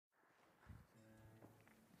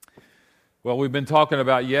Well, we've been talking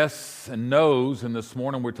about yes and no's, and this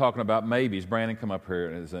morning we're talking about maybes. Brandon, come up here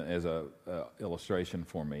as a illustration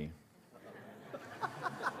for me.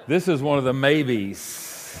 This is one of the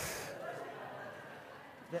maybes.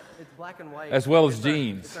 It's black and white. As well as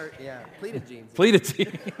jeans. Pleated jeans. Pleated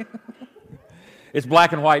jeans. It's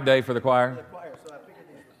black and white day for the choir? The choir, so I figured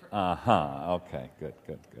these were Okay, good.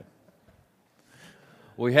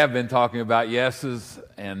 We have been talking about yeses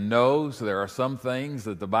and nos. There are some things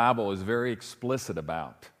that the Bible is very explicit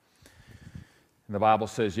about. The Bible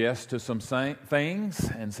says yes to some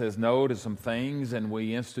things and says no to some things, and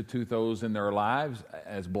we institute those in their lives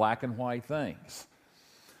as black and white things.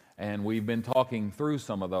 And we've been talking through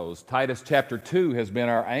some of those. Titus chapter 2 has been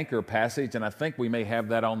our anchor passage, and I think we may have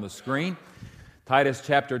that on the screen. Titus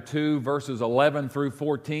chapter 2, verses 11 through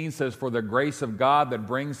 14 says, "For the grace of God that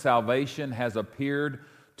brings salvation has appeared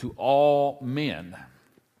to all men."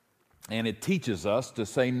 And it teaches us to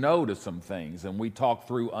say no to some things. And we talk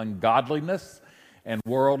through ungodliness and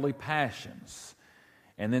worldly passions.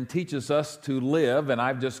 And then teaches us to live, and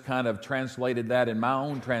I've just kind of translated that in my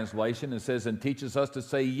own translation. It says, and teaches us to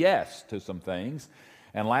say yes to some things.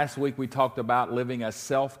 And last week we talked about living a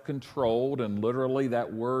self-controlled, and literally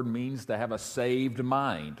that word means to have a saved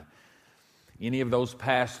mind. Any of those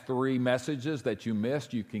past 3 messages that you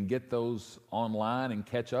missed, you can get those online and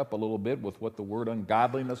catch up a little bit with what the word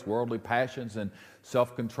ungodliness, worldly passions, and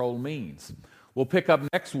self-control means. We'll pick up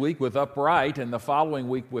next week with upright and the following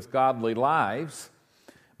week with godly lives.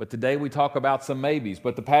 But today we talk about some maybes.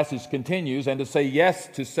 But the passage continues, and to say yes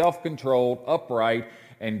to self-controlled, upright,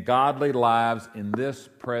 and godly lives in this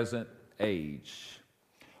present age.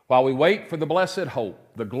 While we wait for the blessed hope,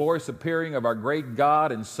 the glorious appearing of our great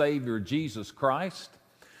God and Savior Jesus Christ,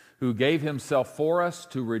 who gave himself for us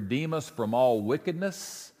to redeem us from all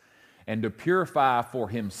wickedness and to purify for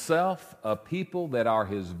himself a people that are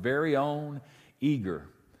his very own, eager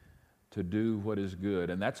to do what is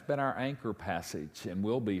good. And that's been our anchor passage and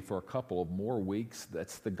will be for a couple of more weeks.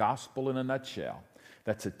 That's the gospel in a nutshell.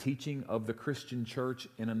 That's a teaching of the Christian church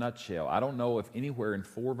in a nutshell. I don't know if anywhere in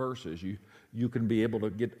 4 verses you can be able to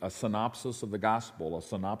get a synopsis of the gospel, a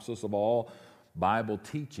synopsis of all Bible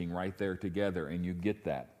teaching right there together, and you get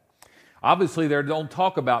that. Obviously, they don't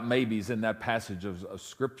talk about maybes in that passage of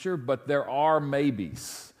Scripture, but there are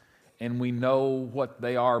maybes, and we know what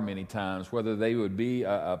they are many times, whether they would be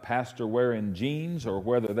a pastor wearing jeans or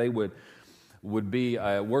whether they would be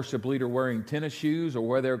a worship leader wearing tennis shoes, or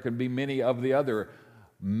whether there could be many of the other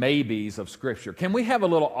maybes of Scripture. Can we have a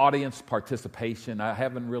little audience participation? I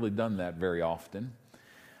haven't really done that very often.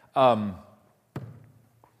 The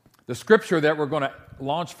Scripture that we're going to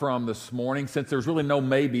launch from this morning, since there's really no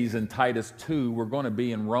maybes in Titus 2, we're going to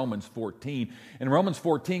be in Romans 14. And Romans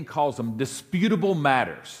 14 calls them disputable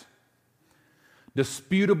matters.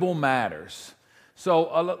 Disputable matters.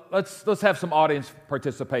 So let's have some audience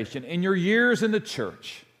participation. In your years in the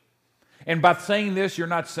church, and by saying this, you're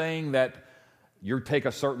not saying that you take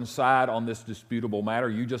a certain side on this disputable matter.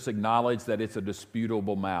 You just acknowledge that it's a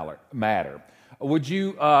disputable matter. Would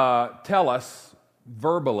you tell us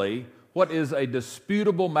verbally what is a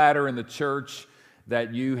disputable matter in the church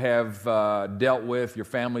that you have dealt with, your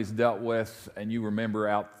family's dealt with, and you remember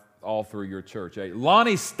out all through your church?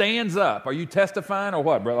 Lonnie stands up. Are you testifying or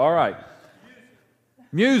what, brother? All right.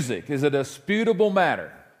 Music is a disputable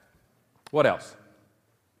matter. What else?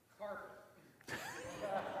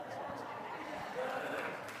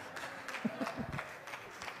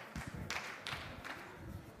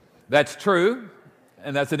 That's true,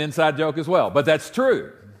 and that's an inside joke as well, but that's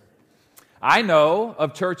true. I know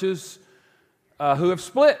of churches who have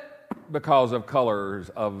split because of colors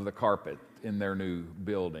of the carpet in their new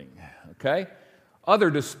building, okay? Other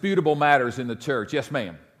disputable matters in the church. Yes,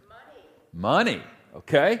 ma'am? Money,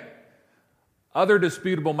 okay? Other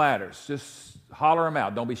disputable matters. Just holler them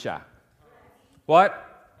out. Don't be shy.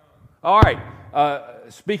 What? All right.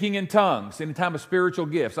 Speaking in tongues. Any time of spiritual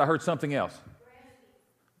gifts. I heard something else.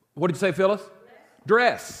 What did you say, Phyllis?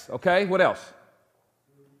 Dress. Okay. What else?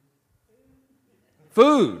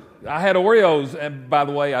 Food. I had Oreos, and by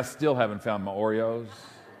the way, I still haven't found my Oreos.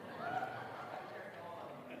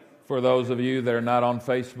 For those of you that are not on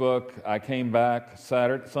Facebook, I came back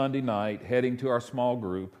Sunday night heading to our small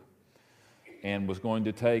group and was going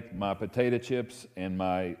to take my potato chips and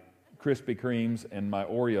my Krispy Kremes and my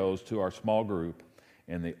Oreos to our small group,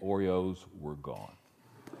 and the Oreos were gone.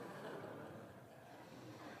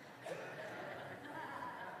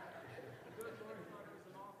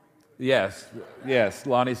 Yes,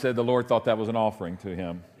 Lonnie said the Lord thought that was an offering to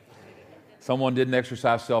him. Someone didn't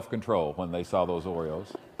exercise self-control when they saw those Oreos.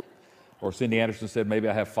 Or Cindy Anderson said, maybe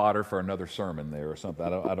I have fodder for another sermon there or something.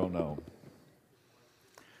 I don't know.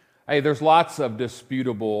 Hey, there's lots of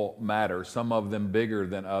disputable matters, some of them bigger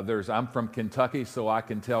than others. I'm from Kentucky, so I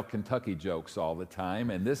can tell Kentucky jokes all the time,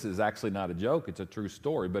 and this is actually not a joke, it's a true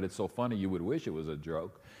story, but it's so funny you would wish it was a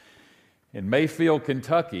joke. In Mayfield,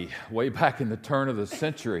 Kentucky, way back in the turn of the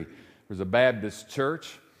century, there was a Baptist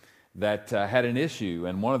church that had an issue,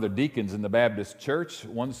 and one of the deacons in the Baptist church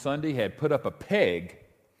one Sunday had put up a peg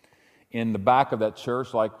in the back of that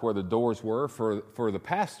church, like where the doors were, for the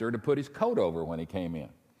pastor to put his coat over when he came in.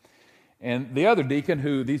 And the other deacon,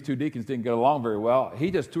 who these two deacons didn't get along very well,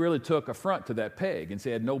 he just really took affront to that peg and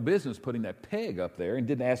said, had no business putting that peg up there, and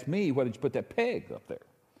didn't ask me, why did you put that peg up there?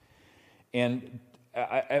 And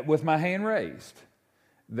with my hand raised,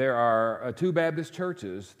 there are two Baptist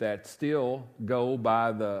churches that still go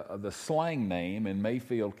by the slang name in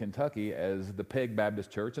Mayfield, Kentucky as the Peg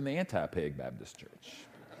Baptist Church and the Anti-Peg Baptist Church.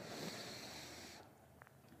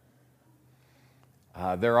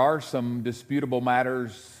 There are some disputable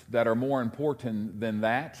matters that are more important than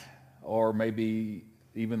that, or maybe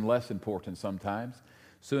even less important sometimes.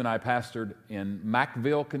 Sue and I pastored in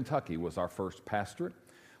Mackville, Kentucky, was our first pastorate.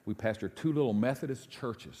 We pastored two little Methodist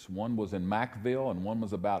churches. One was in Mackville, and one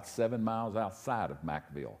was about 7 miles outside of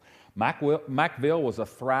Mackville. Mackville was a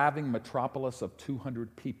thriving metropolis of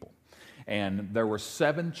 200 people, and there were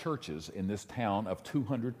 7 churches in this town of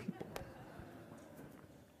 200 people.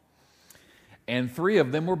 And 3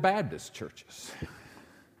 of them were Baptist churches.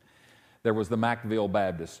 There was the Mackville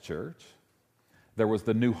Baptist Church, there was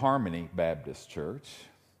the New Harmony Baptist Church,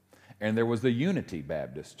 and there was the Unity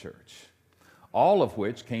Baptist Church, all of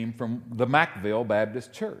which came from the Mackville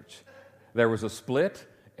Baptist Church. There was a split,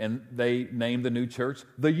 and they named the new church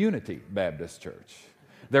the Unity Baptist Church.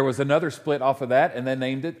 There was another split off of that, and they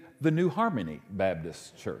named it the New Harmony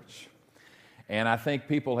Baptist Church. And I think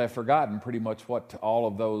people have forgotten pretty much what all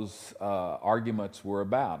of those arguments were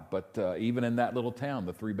about. But even in that little town,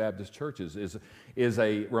 the 3 Baptist churches is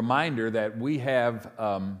a reminder that we have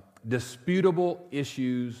disputable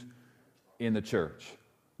issues in the church.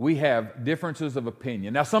 We have differences of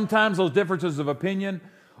opinion. Now, sometimes those differences of opinion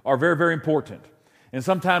are very, very important. And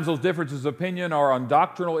sometimes those differences of opinion are on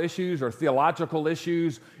doctrinal issues or theological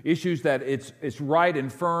issues, issues that it's right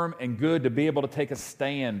and firm and good to be able to take a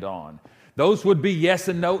stand on. Those would be yes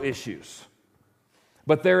and no issues.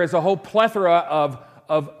 But there is a whole plethora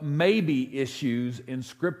of maybe issues in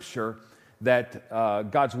Scripture that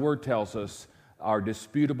God's Word tells us are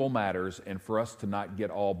disputable matters, and for us to not get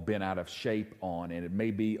all bent out of shape on. And it may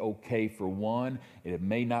be okay for one, and it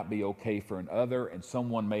may not be okay for another, and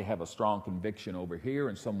someone may have a strong conviction over here,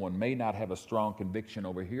 and someone may not have a strong conviction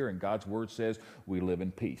over here. And God's Word says we live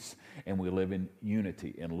in peace, and we live in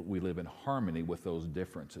unity, and we live in harmony with those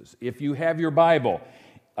differences. If you have your Bible,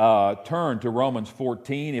 turn to Romans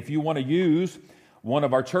 14. If you want to use one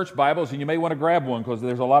of our church Bibles, and you may want to grab one because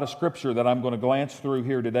there's a lot of Scripture that I'm going to glance through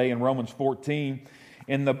here today in Romans 14.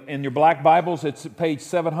 In your black Bibles, it's page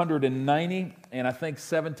 790, and I think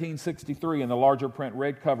 1763 in the larger print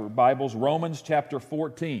red cover Bibles, Romans chapter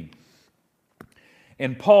 14.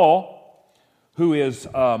 And Paul, who is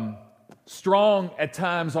strong at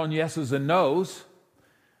times on yeses and nos,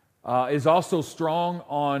 is also strong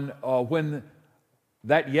on when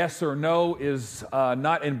that yes or no is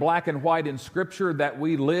not in black and white in Scripture, that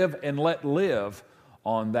we live and let live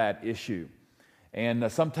on that issue.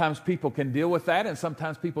 And sometimes people can deal with that, and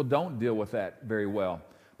sometimes people don't deal with that very well.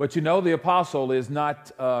 But you know, the apostle is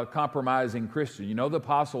not a compromising Christian. You know, the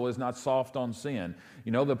apostle is not soft on sin.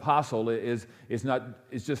 You know, the apostle is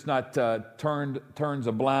just not turns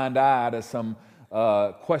a blind eye to some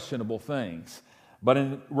questionable things. But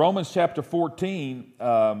in Romans chapter 14,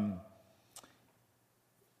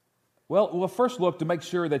 we'll first look to make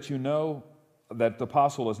sure that you know that the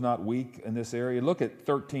apostle is not weak in this area. Look at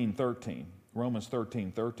 13:13, Romans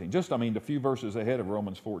 13:13. Just, a few verses ahead of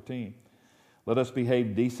Romans 14. Let us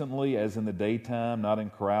behave decently as in the daytime, not in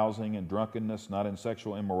carousing and drunkenness, not in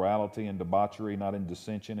sexual immorality and debauchery, not in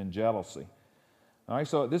dissension and jealousy. All right,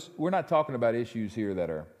 so we're not talking about issues here that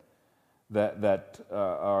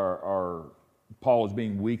are Paul is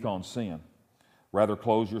being weak on sin. Rather,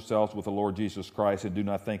 clothe yourselves with the Lord Jesus Christ, and do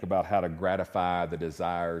not think about how to gratify the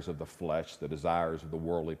desires of the flesh, the desires of the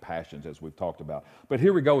worldly passions, as we've talked about. But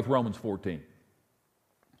here we go with Romans 14.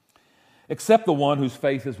 Except the one whose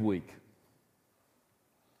faith is weak,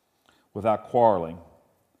 without quarreling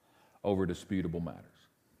over disputable matters.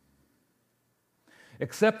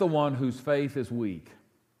 Except the one whose faith is weak,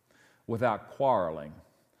 without quarreling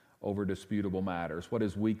over disputable matters. What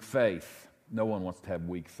is weak faith? No one wants to have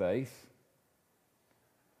weak faith.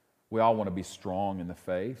 We all want to be strong in the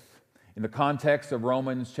faith. In the context of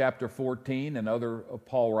Romans chapter 14 and other of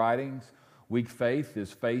Paul's writings, Weak faith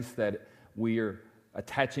is faith that we are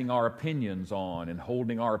attaching our opinions on and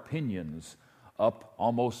holding our opinions up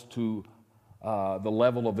almost to the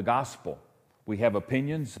level of the gospel. We have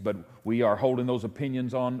opinions, but we are holding those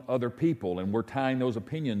opinions on other people, and we're tying those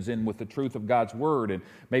opinions in with the truth of God's Word. And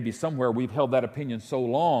maybe somewhere we've held that opinion so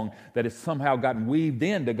long that it's somehow gotten weaved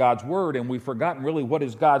into God's Word, and we've forgotten really what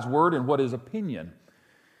is God's Word and what is opinion.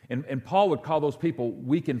 And Paul would call those people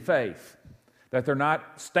weak in faith, that they're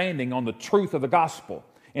not standing on the truth of the gospel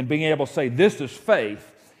and being able to say, this is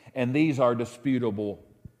faith, and these are disputable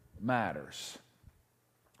matters.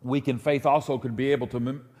 Weak in faith also could be able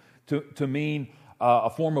to mean a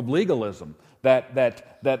form of legalism,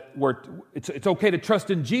 that where it's okay to trust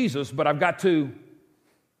in Jesus, but it's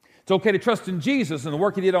okay to trust in Jesus and the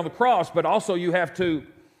work He did on the cross, but also you have to,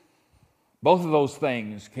 both of those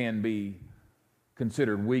things can be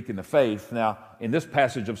considered weak in the faith. Now, in this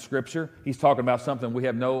passage of Scripture, he's talking about something we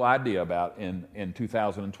have no idea about in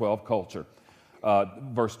 2012 culture.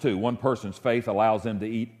 Verse 2, one person's faith allows them to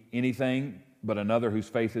eat anything, but another whose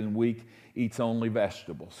faith is weak eats only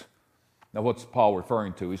vegetables. Now, what's Paul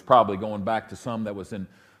referring to? He's probably going back to some that was in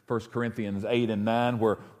 1 Corinthians 8 and 9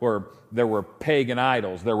 where there were pagan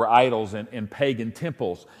idols. There were idols in pagan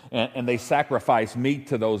temples, and they sacrificed meat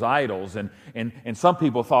to those idols. And some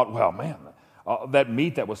people thought, well, man, that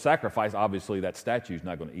meat that was sacrificed, obviously that statue's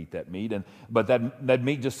not going to eat that meat, but that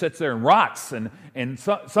meat just sits there and rots. And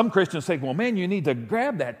some Christians say, well, man, you need to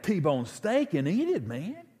grab that T-bone steak and eat it,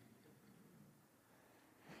 man.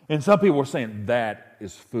 And some people were saying that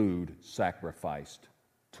is food sacrificed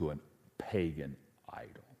to a pagan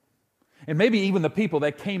idol. And maybe even the people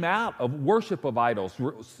that came out of worship of idols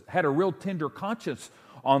had a real tender conscience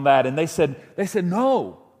on that, and they said,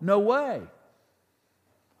 no way.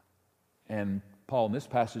 And Paul in this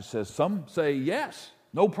passage says, some say yes,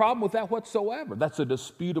 no problem with that whatsoever. That's a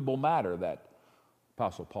disputable matter that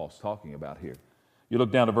Apostle Paul's talking about here. You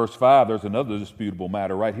look down to verse 5, there's another disputable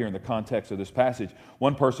matter right here in the context of this passage.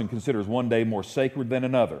 One person considers one day more sacred than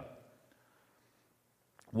another.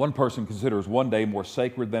 One person considers one day more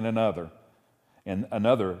sacred than another, and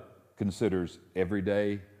another considers every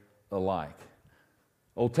day alike.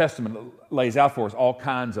 Old Testament lays out for us all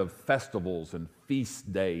kinds of festivals and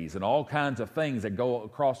feast days and all kinds of things that go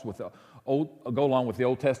along with the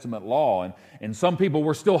Old Testament law. And some people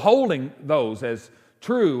were still holding those as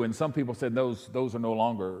true, and some people said those are no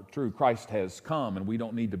longer true. Christ has come, and we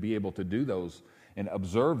don't need to be able to do those and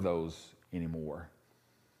observe those anymore.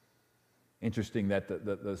 Interesting that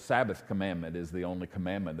the Sabbath commandment is the only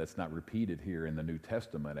commandment that's not repeated here in the New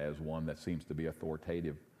Testament as one that seems to be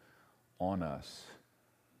authoritative on us.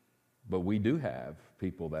 But we do have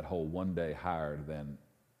people that hold one day higher than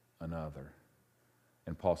another.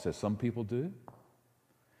 And Paul says some people do,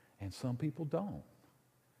 and some people don't.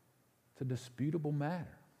 It's a disputable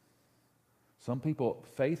matter. Some people,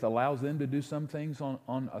 faith allows them to do some things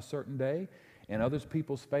on a certain day, and others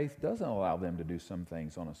people's faith doesn't allow them to do some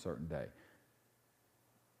things on a certain day.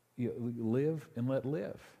 You live and let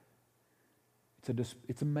live.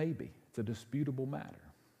 It's a maybe. It's a disputable matter.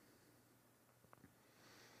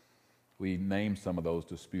 We named some of those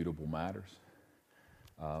disputable matters.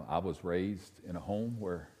 I was raised in a home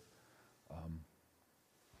where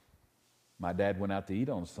my dad went out to eat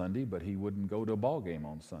on Sunday, but he wouldn't go to a ball game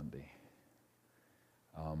on Sunday.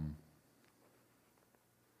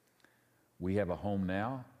 We have a home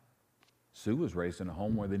now. Sue was raised in a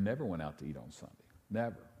home where they never went out to eat on Sunday.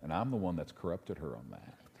 Never. And I'm the one that's corrupted her on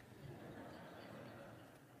that.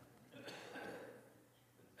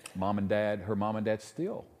 Her mom and dad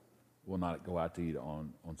still will not go out to eat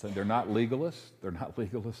on Sunday. They're not legalists. They're not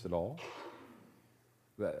legalists at all.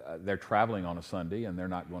 They're traveling on a Sunday, and they're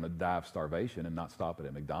not going to die of starvation and not stop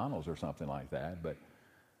at McDonald's or something like that. But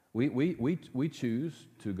we choose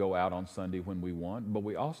to go out on Sunday when we want, but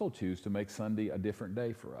we also choose to make Sunday a different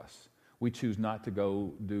day for us. We choose not to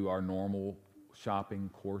go do our normal shopping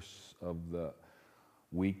course of the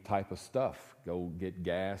week type of stuff, go get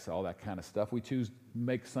gas, all that kind of stuff. We choose to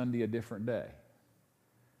make Sunday a different day.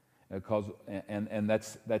 Because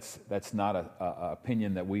that's not an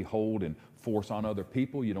opinion that we hold and force on other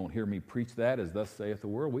people. You don't hear me preach that as thus saith the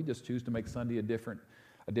world. We just choose to make Sunday a different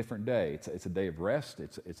day. It's a day of rest.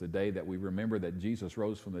 It's a day that we remember that Jesus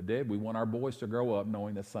rose from the dead. We want our boys to grow up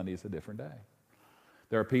knowing that Sunday is a different day.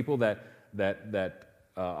 There are people that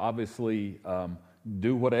obviously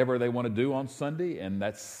do whatever they want to do on Sunday, and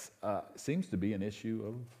that seems to be an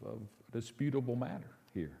issue of a disputable matter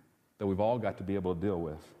here that we've all got to be able to deal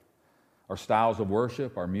with. Our styles of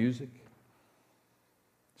worship, our music.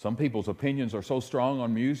 Some people's opinions are so strong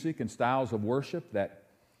on music and styles of worship that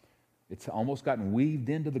it's almost gotten weaved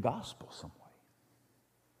into the gospel some way.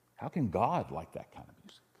 How can God like that kind of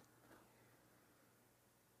music?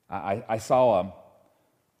 I saw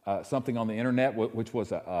something on the internet which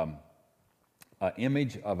was an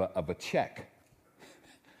image of a check.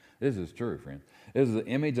 This is true, friends. This is an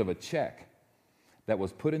image of a check that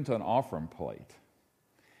was put into an offering plate.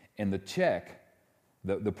 And the check,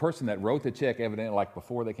 the person that wrote the check, evidently like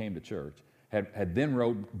before they came to church, had then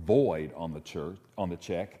wrote void on the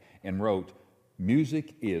check and wrote,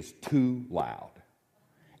 "Music is too loud,"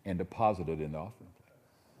 and deposited in the offering plate.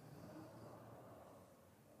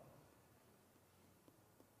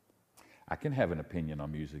 I can have an opinion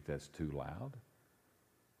on music that's too loud.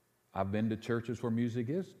 I've been to churches where music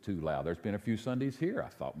is too loud. There's been a few Sundays here I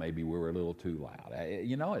thought maybe we were a little too loud.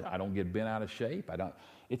 I don't get bent out of shape.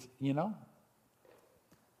 It's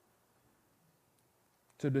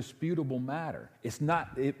a disputable matter.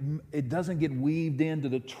 It doesn't get weaved into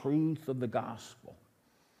the truth of the gospel.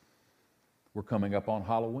 We're coming up on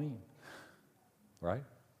Halloween, right?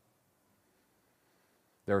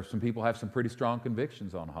 There are some people who have some pretty strong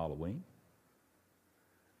convictions on Halloween.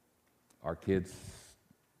 Our kids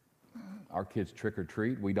trick or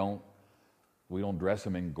treat. We don't dress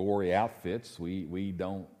them in gory outfits. We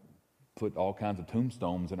don't put all kinds of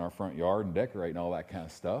tombstones in our front yard and decorate and all that kind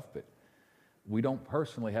of stuff. But we don't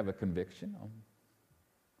personally have a conviction.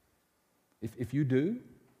 If you do,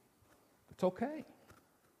 it's okay.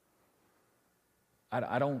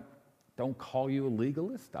 I don't call you a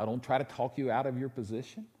legalist. I don't try to talk you out of your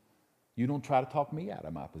position. You don't try to talk me out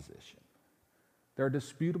of my position. There are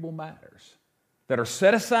disputable matters that are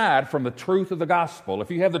set aside from the truth of the gospel.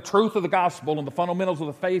 If you have the truth of the gospel and the fundamentals of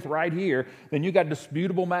the faith right here, then you got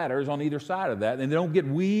disputable matters on either side of that, and they don't get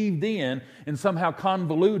weaved in and somehow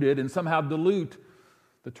convoluted and somehow dilute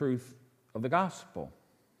the truth of the gospel.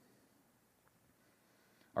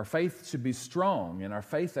 Our faith should be strong, and our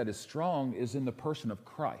faith that is strong is in the person of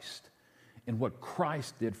Christ and what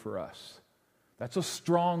Christ did for us. That's a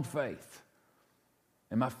strong faith.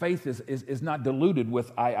 And my faith is not diluted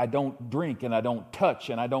with I don't drink and I don't touch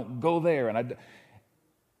and I don't go there. It's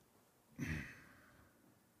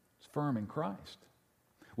firm in Christ.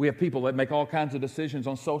 We have people that make all kinds of decisions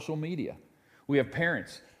on social media. We have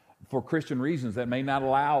parents for Christian reasons that may not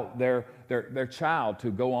allow their child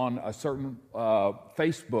to go on a certain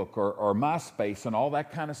Facebook or MySpace and all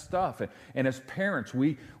that kind of stuff. And as parents,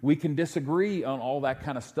 we can disagree on all that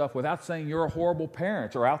kind of stuff without saying you're a horrible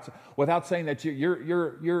parent or without saying that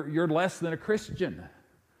you're less than a Christian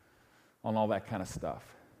on all that kind of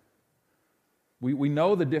stuff. We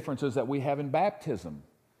know the differences that we have in baptism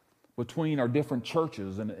between our different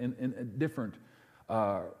churches and different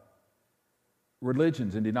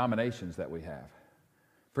religions and denominations that we have.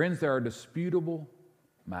 Friends, there are disputable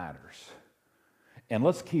matters. And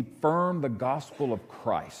let's keep firm the gospel of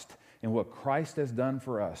Christ and what Christ has done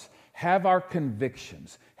for us. Have our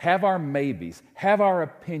convictions, have our maybes, have our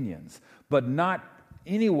opinions, but not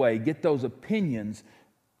anyway get those opinions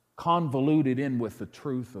convoluted in with the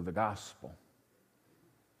truth of the gospel.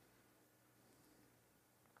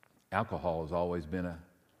 Alcohol has always been a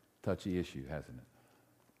touchy issue, hasn't it?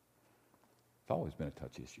 It's always been a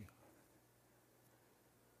touchy issue.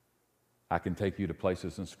 I can take you to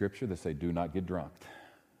places in Scripture that say, do not get drunk.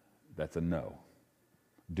 That's a no.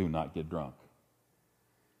 Do not get drunk.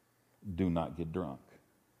 Do not get drunk.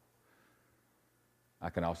 I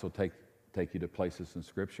can also take you to places in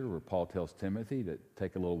Scripture where Paul tells Timothy to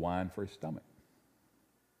take a little wine for his stomach.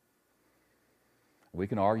 We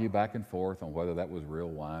can argue back and forth on whether that was real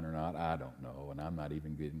wine or not. I don't know, and I'm not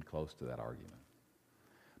even getting close to that argument.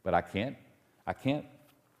 But I can't,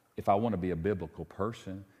 if I want to be a biblical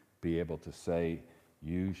person, be able to say,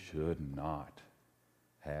 you should not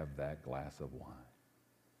have that glass of wine.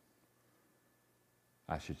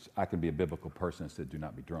 I can be a biblical person and say, do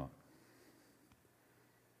not be drunk.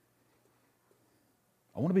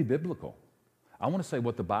 I want to be biblical. I want to say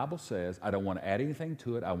what the Bible says. I don't want to add anything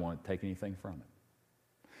to it. I want to take anything from it.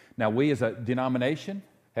 Now, we as a denomination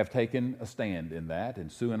have taken a stand in that, and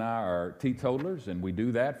Sue and I are teetotalers, and we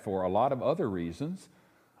do that for a lot of other reasons,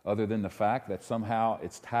 other than the fact that somehow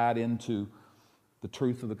it's tied into the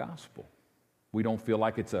truth of the gospel. We don't feel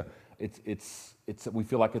like we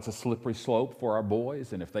feel like it's a slippery slope for our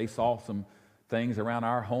boys, and if they saw some things around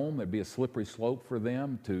our home, it'd be a slippery slope for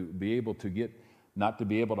them to be able to not to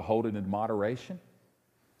be able to hold it in moderation.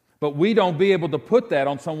 But we don't be able to put that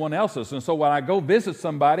on someone else's. And so when I go visit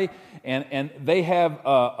somebody and they have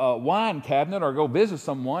a wine cabinet, or go visit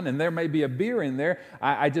someone and there may be a beer in there,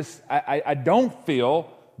 I don't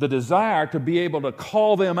feel the desire to be able to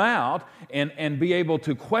call them out and be able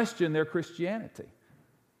to question their Christianity.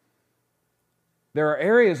 There are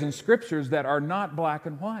areas in Scriptures that are not black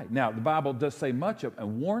and white. Now, the Bible does say much of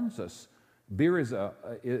and warns us. Beer is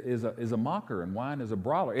a mocker and wine is a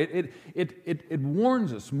brawler. It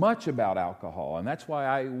warns us much about alcohol, and that's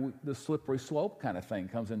why the slippery slope kind of thing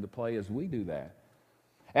comes into play as we do that.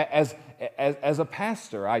 As a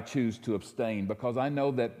pastor, I choose to abstain because I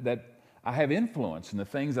know that I have influence, and the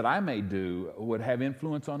things that I may do would have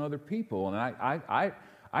influence on other people, and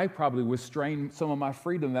I probably restrain some of my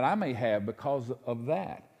freedom that I may have because of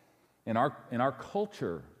that. In our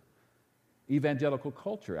culture, evangelical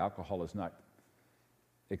culture, alcohol is not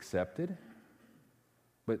accepted.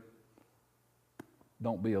 But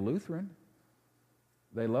don't be a Lutheran.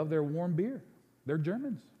 They love their warm beer. They're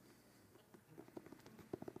Germans.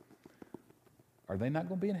 Are they not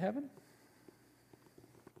going to be in heaven?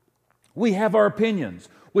 We have our opinions.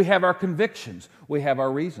 We have our convictions. We have our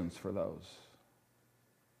reasons for those.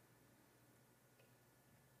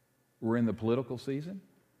 We're in the political season.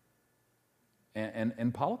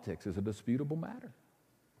 And politics is a disputable matter.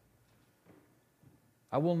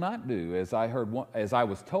 I will not do as I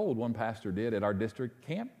was told one pastor did at our district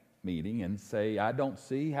camp meeting and say, I don't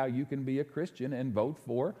see how you can be a Christian and vote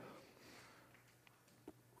for.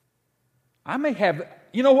 I may have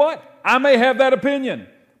that opinion,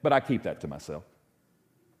 but I keep that to myself.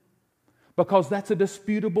 Because that's a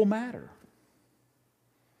disputable matter.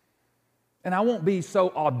 And I won't be so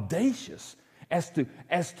audacious as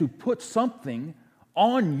to put something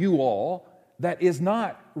on you all that is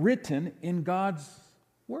not written in God's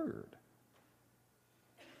Word.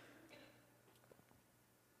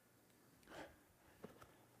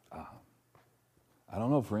 I don't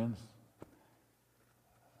know, friends.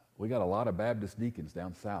 We got a lot of Baptist deacons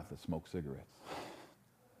down south that smoke cigarettes.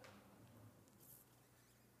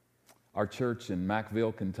 Our church in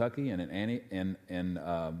Mackville, Kentucky, and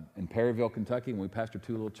in Perryville, Kentucky, when we pastor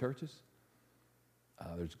two little churches,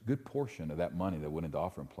 there's a good portion of that money that went into the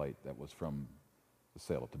offering plate that was from the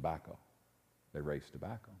sale of tobacco. They raised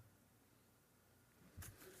tobacco.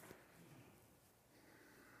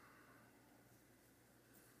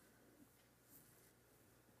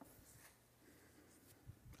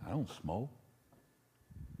 I don't smoke.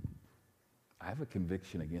 I have a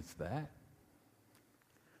conviction against that.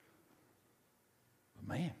 But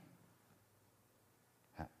man,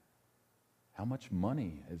 how much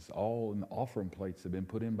money is all in the offering plates have been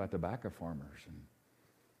put in by tobacco farmers? And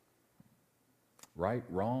right,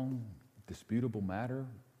 wrong, disputable matter?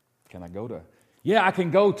 Can I go to? Yeah, I can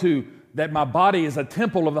go to that my body is a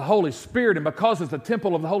temple of the Holy Spirit, and because it's a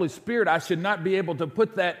temple of the Holy Spirit, I should not be able to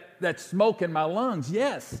put that smoke in my lungs.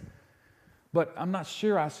 Yes. But I'm not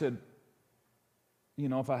sure I should,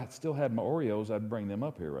 if I still had my Oreos, I'd bring them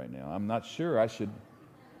up here right now. I'm not sure I should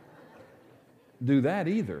do that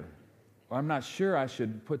either. Or I'm not sure I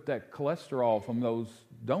should put that cholesterol from those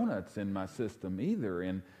donuts in my system either.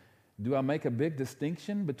 And do I make a big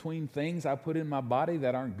distinction between things I put in my body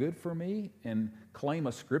that aren't good for me and claim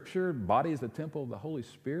a scripture, body is the temple of the Holy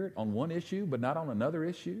Spirit, on one issue but not on another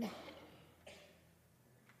issue?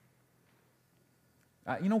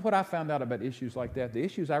 You know what I found out about issues like that? The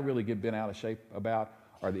issues I really get bent out of shape about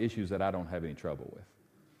are the issues that I don't have any trouble with.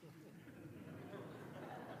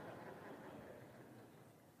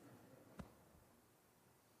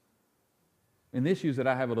 And the issues that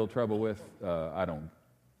I have a little trouble with, I don't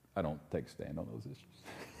take a stand on those issues.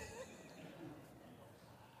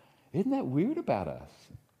 Isn't that weird about us?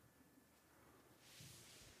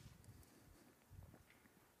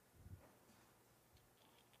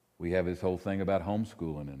 We have this whole thing about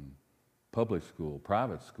homeschooling and public school,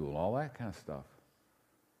 private school, all that kind of stuff.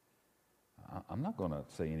 I'm not going to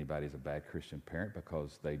say anybody's a bad Christian parent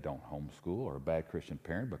because they don't homeschool, or a bad Christian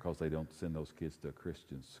parent because they don't send those kids to a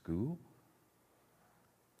Christian school.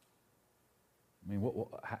 I mean,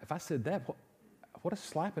 if I said that, what a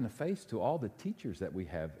slap in the face to all the teachers that we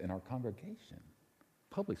have in our congregation,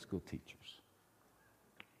 public school teachers.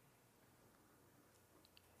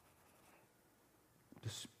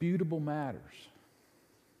 Disputable matters.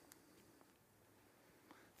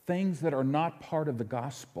 Things that are not part of the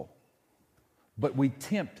gospel, but we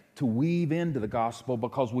tempt to weave into the gospel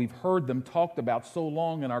because we've heard them talked about so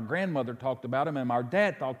long, and our grandmother talked about them, and our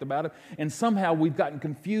dad talked about them, and somehow we've gotten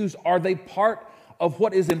confused. Are they part of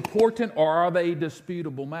what is important, or are they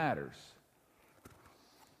disputable matters?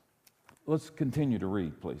 Let's continue to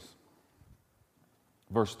read, please.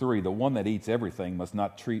 Verse 3, the one that eats everything must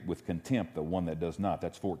not treat with contempt the one that does not.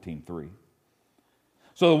 That's 14:3.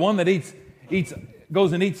 So the one that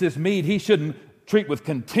goes and eats this meat, he shouldn't treat with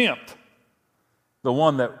contempt the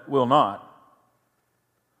one that will not.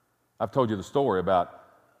 I've told you the story about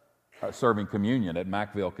serving communion at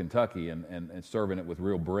Mackville, Kentucky, and serving it with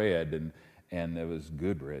real bread, and it was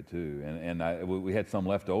good bread too. We had some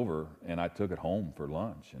left over, and I took it home for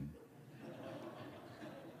lunch and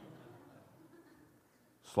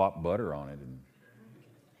slopped butter on it. And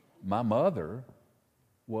my mother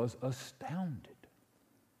was astounded.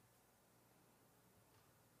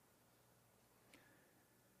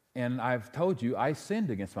 And I've told you, I sinned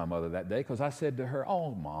against my mother that day because I said to her,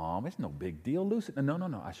 "Oh, Mom, it's no big deal. Lucy."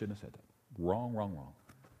 No, I shouldn't have said that. Wrong.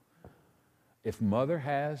 If Mother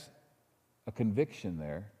has a conviction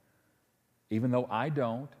there, even though I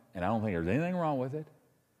don't, and I don't think there's anything wrong with it,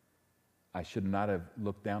 I should not have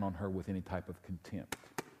looked down on her with any type of contempt.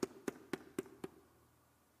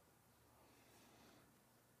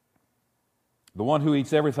 The one who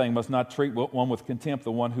eats everything must not treat one with contempt,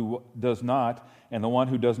 the one who does not, and the one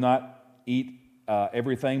who does not eat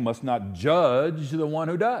everything must not judge the one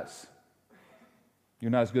who does. You're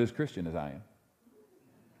not as good a Christian as I am.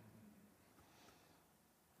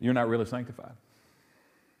 You're not really sanctified.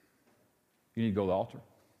 You need to go to the altar.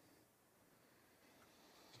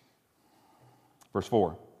 Verse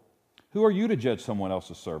 4, who are you to judge someone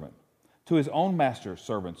else's servant? To his own master's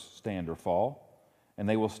servants stand or fall, and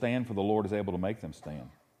they will stand, for the Lord is able to make them stand.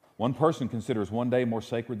 One person considers one day more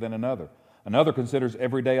sacred than another. Another considers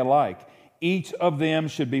every day alike. Each of them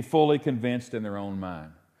should be fully convinced in their own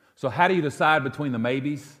mind. So how do you decide between the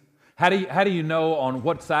maybes? How do you know on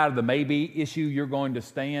what side of the maybe issue you're going to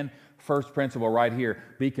stand? First principle right here,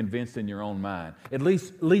 be convinced in your own mind. At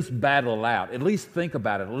least battle it out. At least think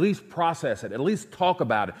about it. At least process it. At least talk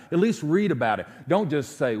about it. At least read about it. Don't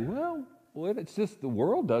just say, well, it's just the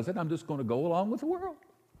world does it. I'm just going to go along with the world.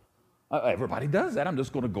 Everybody does that. I'm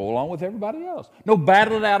just going to go along with everybody else. No,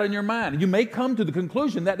 battle it out in your mind. You may come to the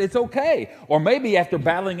conclusion that it's okay. Or maybe after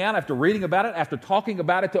battling out, after reading about it, after talking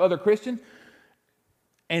about it to other Christians,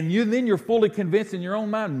 and then you're fully convinced in your own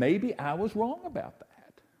mind, maybe I was wrong about that.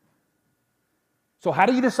 So how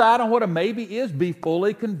do you decide on what a maybe is? Be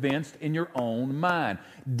fully convinced in your own mind.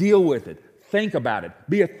 Deal with it. Think about it.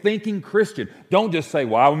 Be a thinking Christian. Don't just say,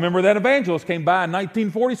 well, I remember that evangelist came by in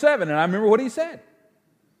 1947 and I remember what he said.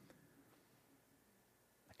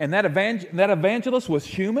 And that evangelist was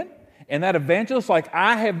human. And that evangelist, like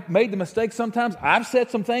I have made the mistake sometimes. I've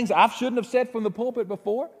said some things I shouldn't have said from the pulpit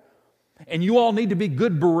before. And you all need to be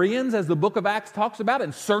good Bereans, as the book of Acts talks about,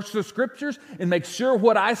 and search the scriptures and make sure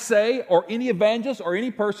what I say or any evangelist or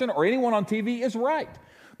any person or anyone on TV is right.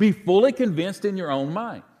 Be fully convinced in your own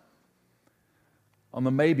mind on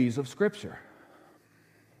the maybes of Scripture.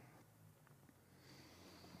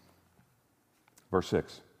 Verse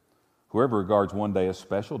 6. Whoever regards one day as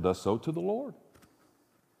special does so to the Lord.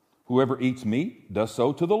 Whoever eats meat does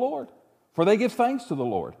so to the Lord, for they give thanks to the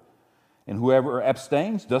Lord. And whoever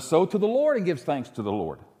abstains does so to the Lord and gives thanks to the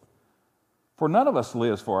Lord. For none of us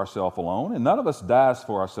lives for ourselves alone, and none of us dies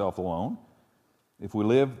for ourselves alone. If we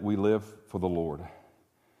live for the Lord.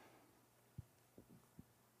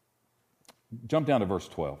 Jump down to verse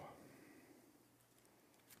 12.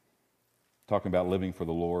 Talking about living for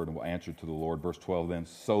the Lord, and we'll answer to the Lord. Verse 12 then.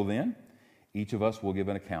 So then, each of us will give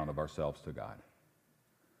an account of ourselves to God.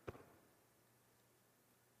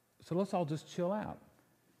 So let's all just chill out.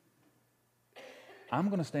 I'm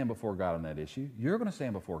going to stand before God on that issue. You're going to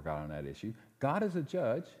stand before God on that issue. God is a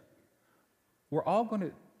judge. We're all going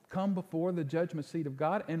to come before the judgment seat of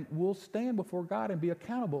God, and we'll stand before God and be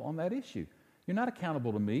accountable on that issue. You're not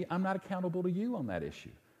accountable to me. I'm not accountable to you on that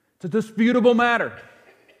issue. It's a disputable matter.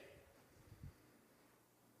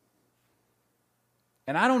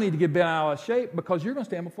 And I don't need to get bent out of shape because you're going to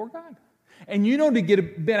stand before God. And you don't need to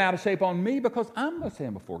get bent out of shape on me because I'm going to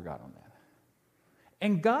stand before God on that.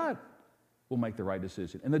 And God will make the right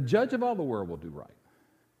decision. And the judge of all the world will do right.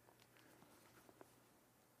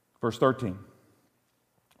 Verse 13.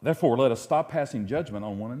 Therefore, let us stop passing judgment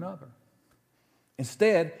on one another.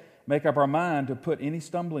 Instead, make up our mind to put any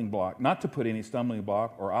stumbling block, not to put any stumbling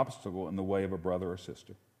block or obstacle in the way of a brother or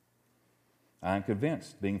sister. I am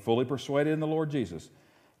convinced, being fully persuaded in the Lord Jesus,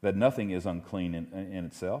 that nothing is unclean in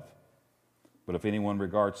itself. But if anyone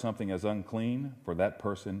regards something as unclean, for that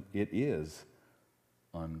person it is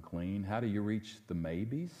unclean. How do you reach the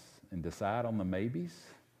maybes and decide on the maybes?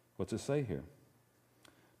 What's it say here?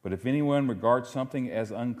 But if anyone regards something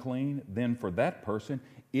as unclean, then for that person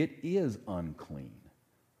it is unclean.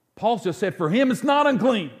 Paul just said for him it's not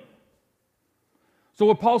unclean. So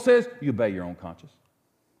what Paul says, you obey your own conscience.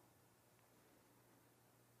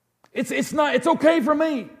 It's okay for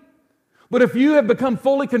me. But if you have become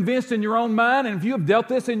fully convinced in your own mind, and if you have dealt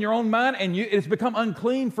this in your own mind, and it's become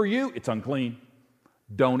unclean for you, it's unclean.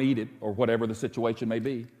 Don't eat it, or whatever the situation may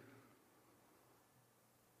be.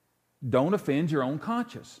 Don't offend your own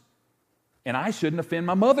conscience. And I shouldn't offend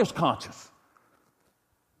my mother's conscience.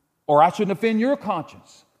 Or I shouldn't offend your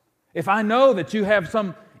conscience. If I know that you have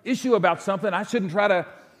some issue about something, I shouldn't try to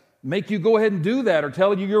make you go ahead and do that or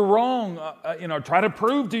tell you you're wrong, try to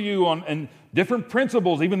prove to you on different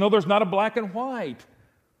principles, even though there's not a black and white.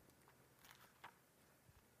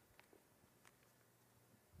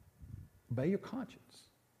 Obey your conscience.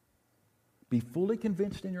 Be fully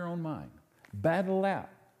convinced in your own mind. Battle it out.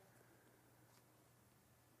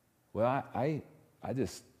 Well, I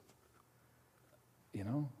just,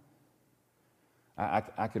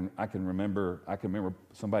 I can remember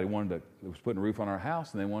somebody was putting a roof on our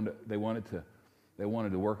house, and they wanted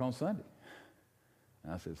to work on Sunday.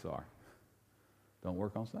 And I said, sorry, don't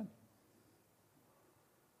work on Sunday.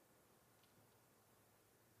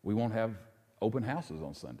 We won't have open houses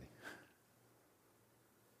on Sunday.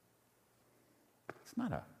 It's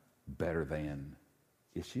not a better than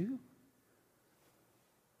issue.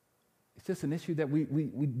 It's just an issue that we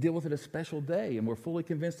deal with at a special day, and we're fully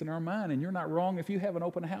convinced in our mind, and you're not wrong if you have an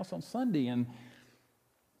open house on Sunday, and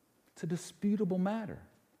it's a disputable matter.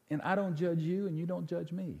 And I don't judge you, and you don't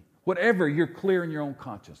judge me. Whatever, you're clear in your own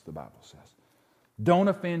conscience, the Bible says. Don't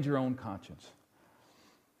offend your own conscience.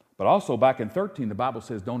 But also back in 13, the Bible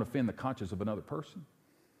says don't offend the conscience of another person.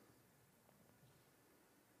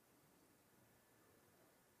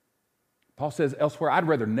 Paul says elsewhere, I'd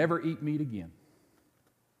rather never eat meat again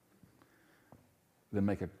than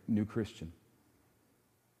make a new Christian,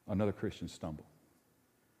 another Christian stumble.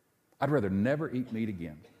 I'd rather never eat meat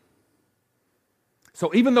again.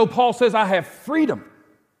 So even though Paul says I have freedom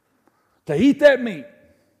to eat that meat,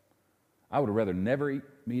 I would rather never eat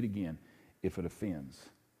meat again if it offends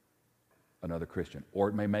another Christian, or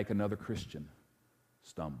it may make another Christian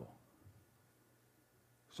stumble.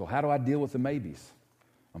 So how do I deal with the maybes?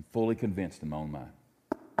 I'm fully convinced in my own mind.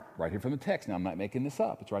 Right here from the text. Now, I'm not making this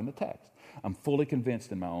up. It's right in the text. I'm fully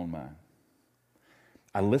convinced in my own mind.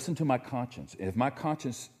 I listen to my conscience. If my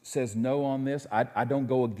conscience says no on this, I don't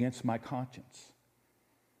go against my conscience.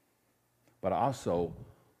 But I also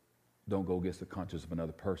don't go against the conscience of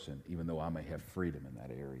another person, even though I may have freedom in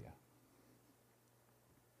that area.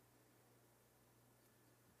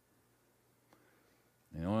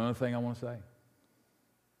 You know, another thing I want to say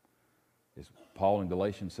is Paul in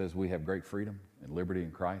Galatians says we have great freedom and liberty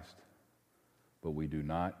in Christ, but we do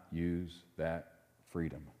not use that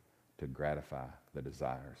freedom to gratify the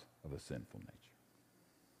desires of a sinful nature.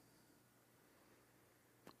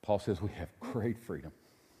 Paul says we have great freedom.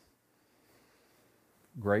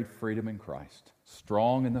 Great freedom in Christ.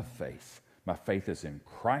 Strong in the faith. My faith is in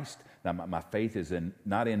Christ. Now my faith is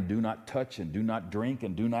not in do not touch and do not drink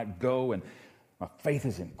and do not go. And my faith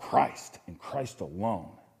is in Christ alone.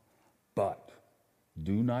 But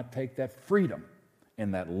do not take that freedom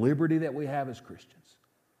and that liberty that we have as Christians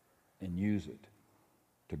and use it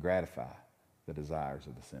to gratify the desires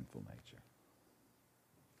of the sinful nature.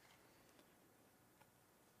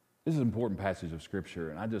 This is an important passage of Scripture,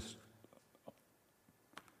 and I just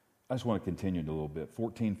want to continue it a little bit.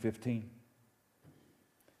 14, 15.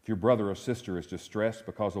 If your brother or sister is distressed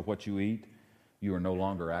because of what you eat, you are no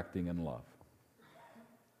longer acting in love.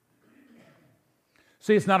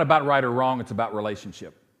 See, it's not about right or wrong, it's about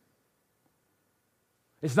relationship.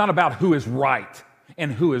 It's not about who is right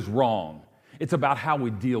and who is wrong. It's about how we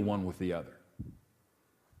deal one with the other.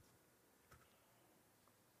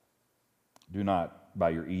 Do not, by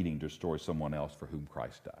your eating, destroy someone else for whom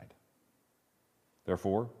Christ died.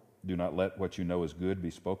 Therefore, do not let what you know is good be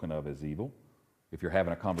spoken of as evil. If you're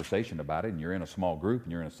having a conversation about it and you're in a small group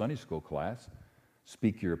and you're in a Sunday school class,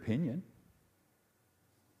 speak your opinion.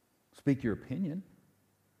 Speak your opinion.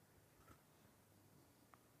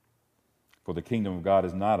 For the kingdom of God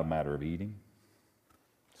is not a matter of eating.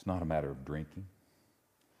 It's not a matter of drinking,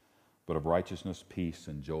 but of righteousness, peace,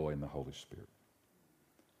 and joy in the Holy Spirit.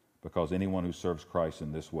 Because anyone who serves Christ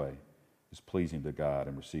in this way is pleasing to God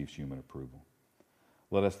and receives human approval.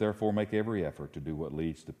 Let us therefore make every effort to do what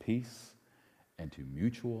leads to peace and to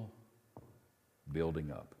mutual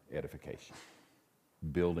building up, edification,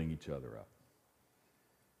 building each other up.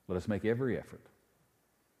 Let us make every effort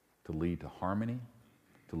to lead to harmony,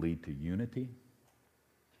 to lead to unity,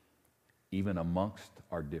 even amongst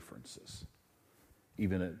our differences,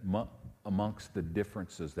 even amongst the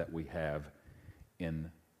differences that we have in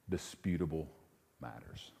disputable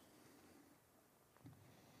matters.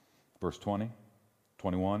 Verse 20,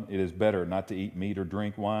 21, it is better not to eat meat or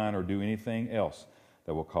drink wine or do anything else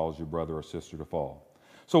that will cause your brother or sister to fall.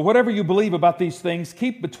 So whatever you believe about these things,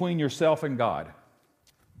 keep between yourself and God.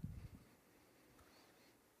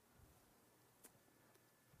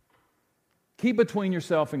 Keep between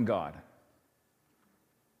yourself and God.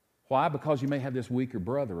 Why? Because you may have this weaker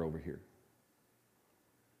brother over here.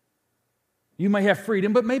 You may have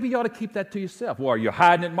freedom, but maybe you ought to keep that to yourself. Well, are you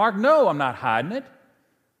hiding it, Mark? No, I'm not hiding it.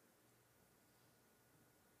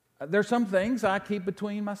 There's some things I keep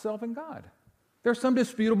between myself and God. There's some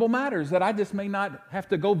disputable matters that I just may not have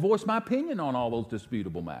to go voice my opinion on all those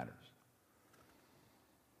disputable matters.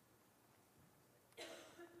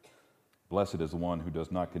 Blessed is the one who does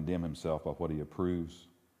not condemn himself by what he approves,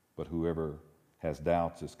 but whoever has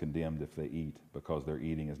doubts is condemned if they eat, because their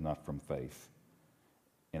eating is not from faith.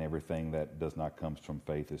 And everything that does not come from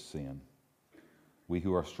faith is sin. We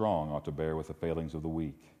who are strong ought to bear with the failings of the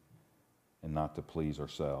weak and not to please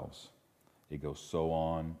ourselves. It goes so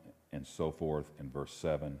on and so forth. In verse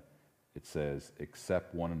 7, it says,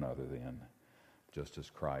 accept one another then, just as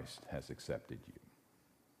Christ has accepted you.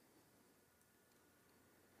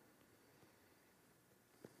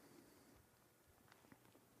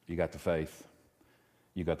 You got the faith.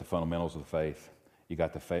 You got the fundamentals of the faith. You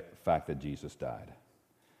got the fact that Jesus died.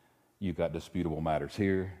 You got disputable matters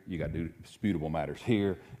here. You got disputable matters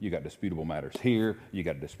here. You got disputable matters here. You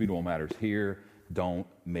got disputable matters here. Don't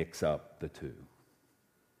mix up the two.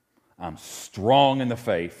 I'm strong in the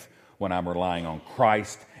faith when I'm relying on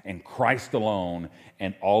Christ and Christ alone,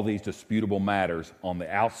 and all these disputable matters on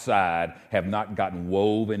the outside have not gotten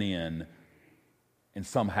woven in, and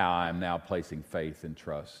somehow I am now placing faith and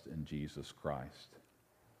trust in Jesus Christ.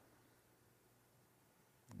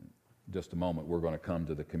 In just a moment, we're going to come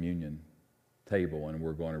to the communion table and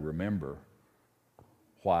we're going to remember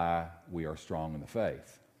why we are strong in the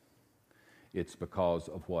faith. It's because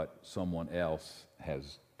of what someone else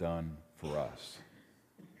has done for us.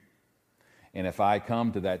 And if I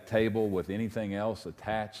come to that table with anything else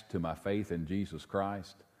attached to my faith in Jesus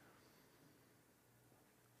Christ,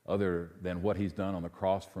 other than what he's done on the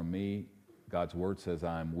cross for me, God's word says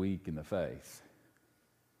I'm weak in the faith.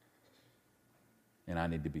 And I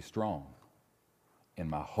need to be strong in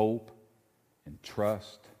my hope and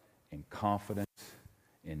trust and confidence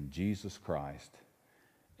in Jesus Christ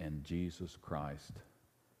and Jesus Christ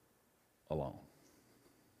alone.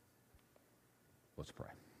 Let's pray.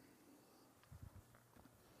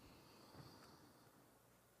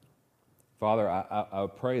 Father, I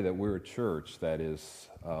pray that we're a church that is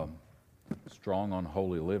strong on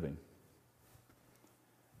holy living,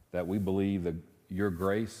 that we believe that your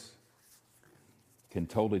grace can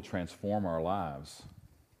totally transform our lives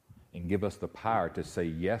and give us the power to say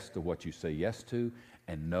yes to what you say yes to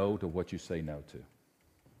and no to what you say no to.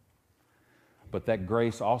 But that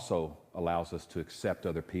grace also allows us to accept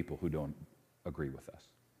other people who don't agree with us.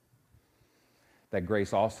 That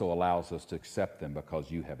grace also allows us to accept them because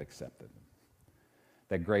you have accepted them.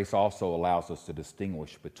 That grace also allows us to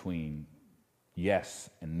distinguish between yes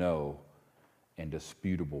and no and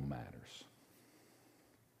disputable matters.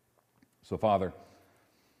 So, Father,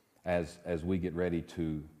 as we get ready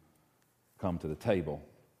to come to the table,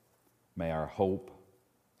 may our hope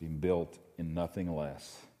be built in nothing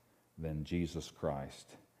less than Jesus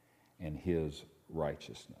Christ and his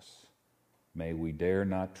righteousness. May we dare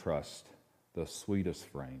not trust the sweetest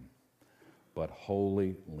frame, but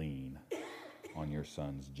wholly lean on your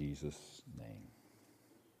Son's Jesus' name.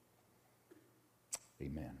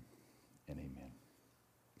 Amen and amen.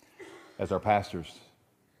 As our pastors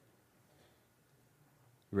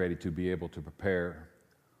ready to be able to prepare,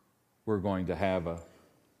 we're going to have a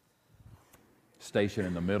station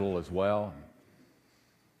in the middle as well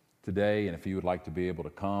today, and if you would like to be able to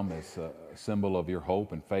come as a symbol of your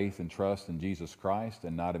hope and faith and trust in Jesus Christ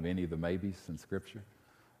and not of any of the maybes in Scripture,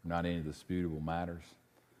 not any of the disputable matters,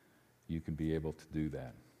 you can be able to do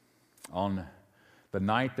that. On the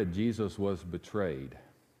night that Jesus was betrayed,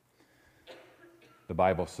 the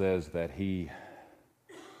Bible says that he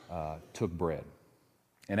took bread.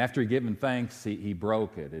 And after he given thanks, he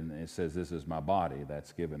broke it, and it says, "This is my body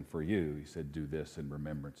that's given for you." He said, "Do this in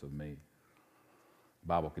remembrance of me." The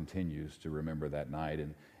Bible continues to remember that night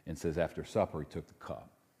and says after supper he took the cup.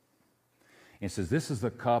 And it says, "This is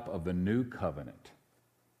the cup of the new covenant."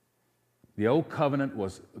 The old covenant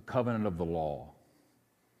was a covenant of the law.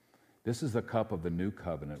 This is the cup of the new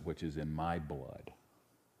covenant, which is in my blood.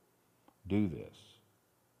 Do this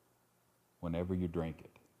whenever you drink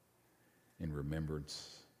it in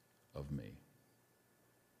remembrance of me.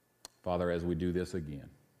 Father, as we do this again,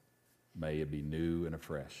 may it be new and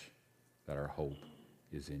afresh that our hope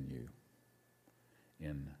is in you.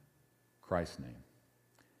 In Christ's name,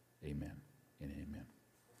 amen and amen.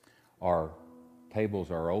 Our tables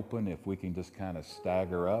are open. If we can just kind of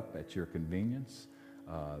stagger up at your convenience,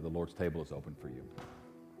 the Lord's table is open for you.